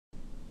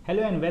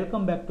Hello and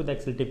welcome back to the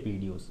Excel tip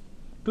videos.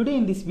 Today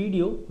in this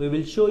video we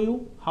will show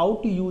you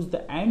how to use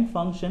the AND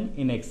function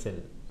in Excel.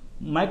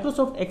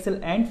 Microsoft Excel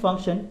AND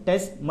function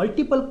tests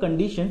multiple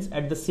conditions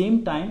at the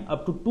same time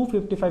up to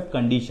 255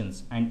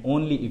 conditions, and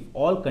only if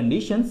all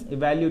conditions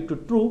evaluate to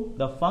true,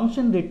 the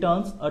function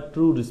returns a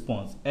true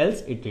response,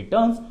 else it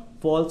returns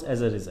false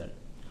as a result.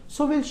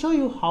 So we'll show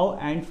you how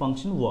AND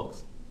function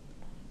works.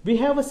 We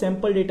have a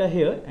sample data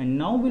here, and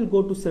now we'll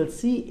go to cell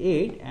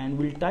C8 and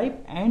we'll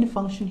type AND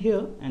function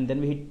here, and then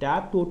we hit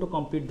tab to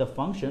auto-complete the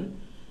function.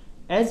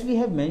 As we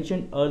have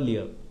mentioned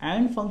earlier,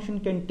 AND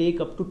function can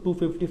take up to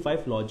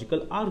 255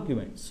 logical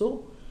arguments.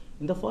 So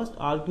in the first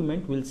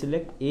argument we'll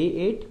select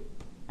A8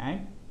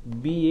 and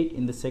B8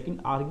 in the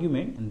second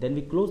argument, and then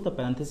we close the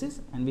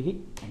parenthesis and we hit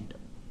enter.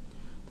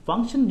 The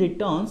function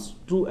returns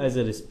true as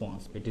a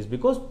response. It is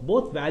because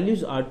both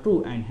values are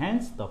true and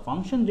hence the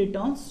function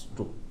returns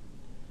true.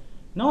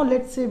 Now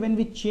let's say when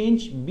we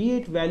change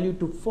B8 value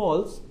to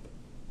false,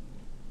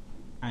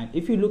 and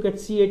if you look at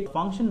C8,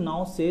 function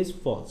now says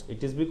false.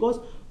 It is because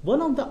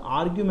one of the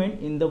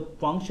argument in the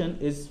function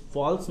is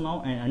false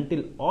now, and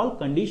until all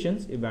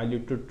conditions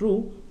evaluate to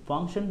true,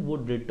 function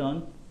would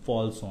return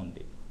false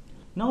only.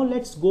 Now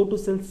let's go to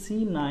cell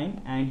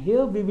C9, and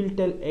here we will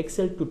tell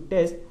Excel to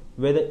test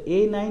whether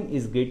A9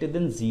 is greater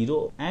than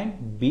 0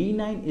 and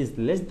B9 is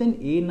less than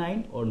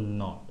A9 or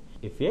not.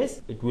 If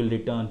yes, it will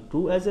return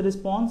true as a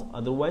response,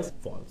 otherwise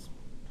false.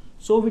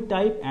 So we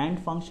type AND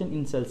function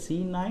in cell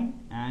C9,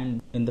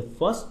 and in the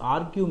first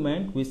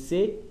argument we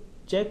say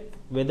check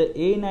whether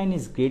A9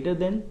 is greater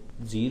than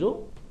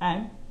 0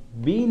 and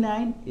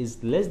B9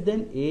 is less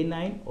than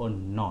A9 or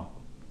not.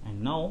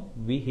 And now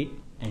we hit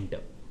enter,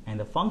 and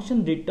the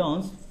function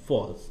returns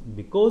false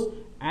because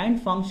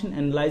AND function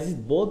analyzes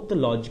both the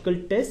logical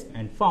test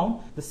and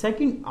found the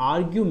second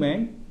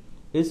argument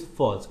is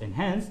false, and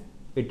hence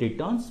it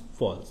returns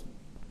false.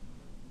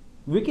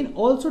 We can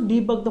also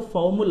debug the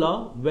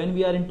formula when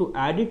we are into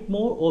edit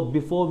mode or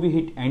before we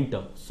hit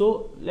enter.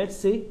 So let's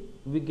say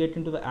we get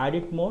into the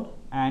edit mode,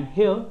 and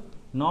here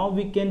now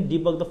we can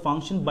debug the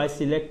function by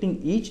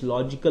selecting each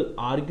logical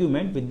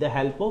argument with the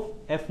help of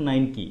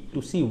F9 key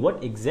to see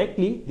what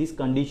exactly these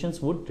conditions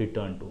would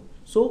return to.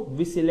 So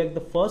we select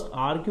the first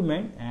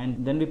argument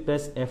and then we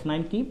press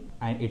F9 key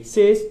and it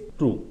says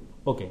true.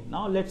 Okay,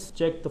 now let's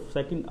check the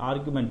second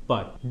argument,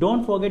 but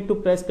don't forget to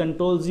press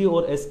Ctrl Z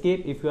or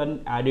escape if you are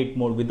in edit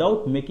mode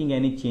without making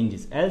any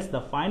changes, else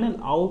the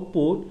final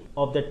output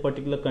of that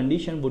particular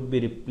condition would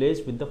be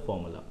replaced with the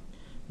formula.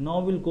 Now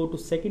we'll go to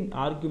second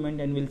argument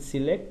and we'll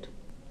select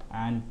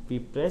and we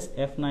press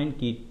F9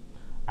 key,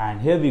 and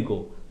here we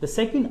go. The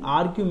second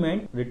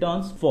argument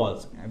returns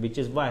false, which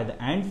is why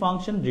the AND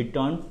function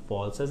returned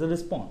false as a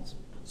response.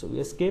 So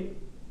we escape.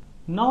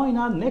 Now in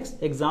our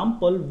next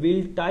example,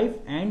 we'll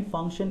type AND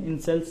function in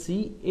cell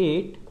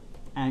C8,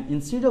 and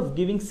instead of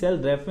giving cell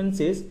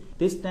references,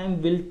 this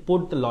time we'll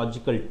put the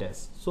logical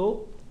test.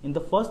 So in the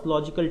first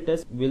logical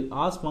test, we'll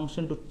ask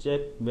function to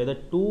check whether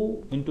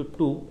 2 into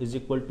 2 is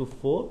equal to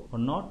 4 or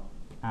not,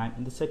 and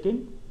in the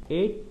second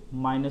 8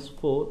 minus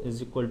 4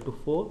 is equal to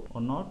 4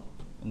 or not,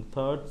 in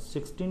third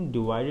 16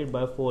 divided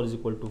by 4 is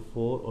equal to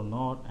 4 or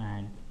not,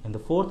 and in the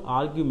fourth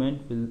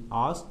argument we'll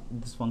ask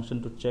this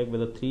function to check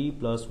whether 3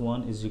 plus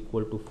 1 is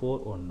equal to 4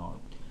 or not.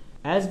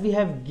 As we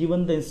have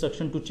given the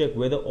instruction to check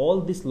whether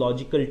all these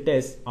logical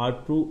tests are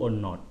true or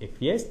not. If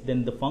yes,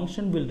 then the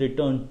function will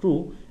return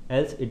true,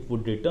 else it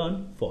would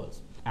return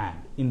false. And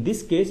in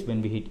this case,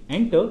 when we hit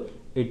enter,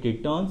 it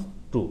returns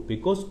true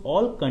because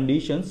all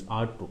conditions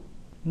are true.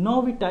 Now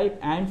we type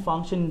AND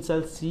function in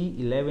cell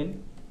C11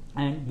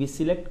 and we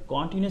select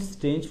continuous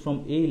range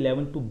from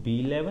A11 to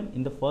B11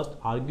 in the first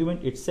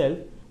argument itself,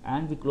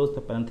 and we close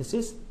the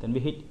parenthesis, then we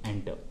hit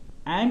enter.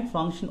 AND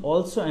function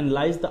also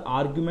analyzes the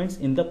arguments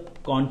in the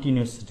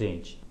continuous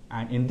range,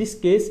 and in this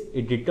case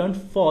it returned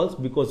false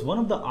because one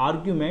of the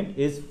argument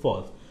is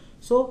false.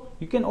 So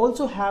you can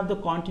also have the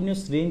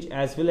continuous range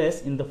as well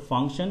as in the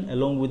function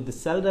along with the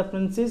cell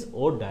references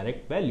or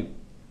direct value.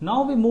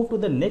 Now we move to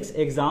the next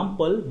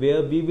example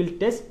where we will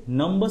test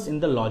numbers in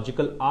the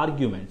logical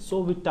argument. So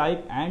we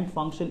type AND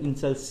function in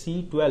cell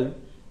C12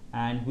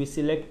 and we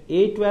select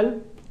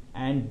A12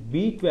 and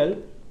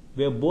B12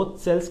 where both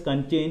cells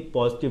contain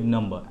positive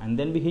number, and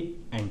then we hit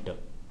enter.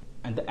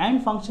 And the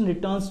AND function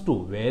returns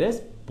true, whereas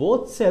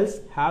both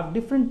cells have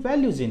different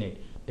values in it.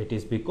 It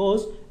is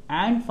because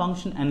AND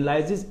function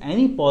analyzes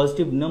any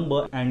positive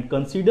number and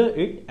consider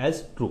it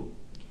as true.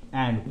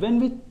 And when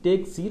we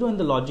take 0 in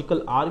the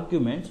logical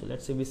argument, so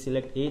let's say we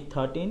select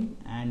A13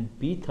 and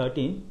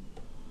B13,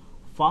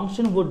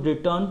 function would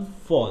return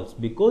false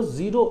because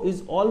 0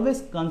 is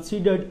always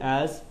considered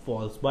as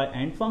false by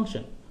AND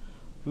function.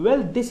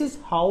 Well, this is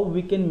how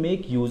we can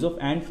make use of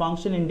AND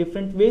function in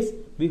different ways.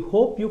 We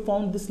hope you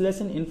found this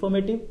lesson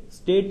informative.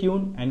 Stay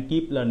tuned and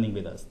keep learning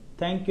with us.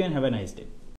 Thank you and have a nice day.